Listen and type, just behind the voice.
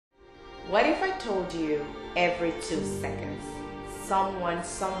What if I told you every 2 seconds, someone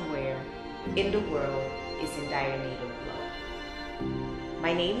somewhere in the world is in dire need of blood?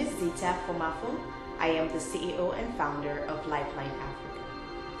 My name is Zita Fomafo. I am the CEO and founder of Lifeline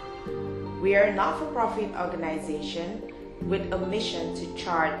Africa. We are a not-for-profit organization with a mission to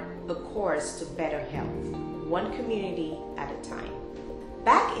chart a course to better health, one community at a time.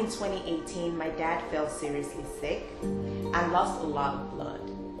 Back in 2018, my dad fell seriously sick and lost a lot of blood.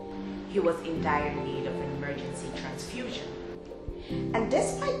 He was in dire need of an emergency transfusion. And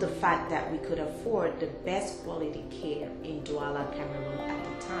despite the fact that we could afford the best quality care in Douala, Cameroon at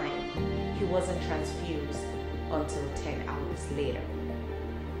the time, he wasn't transfused until 10 hours later.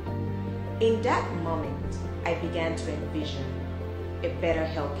 In that moment, I began to envision a better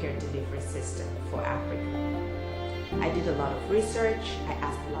healthcare delivery system for Africa. I did a lot of research, I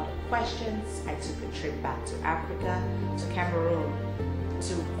asked a lot of questions, I took a trip back to Africa, to Cameroon,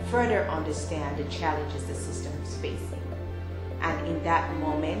 to further understand the challenges the system is facing. And in that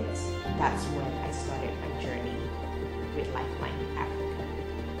moment, that's when I started my journey with Lifeline Africa.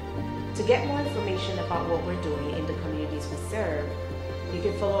 To get more information about what we're doing in the communities we serve, you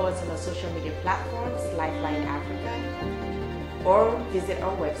can follow us on our social media platforms, Lifeline Africa, or visit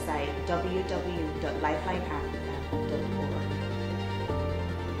our website, www.lifelineafrica.com.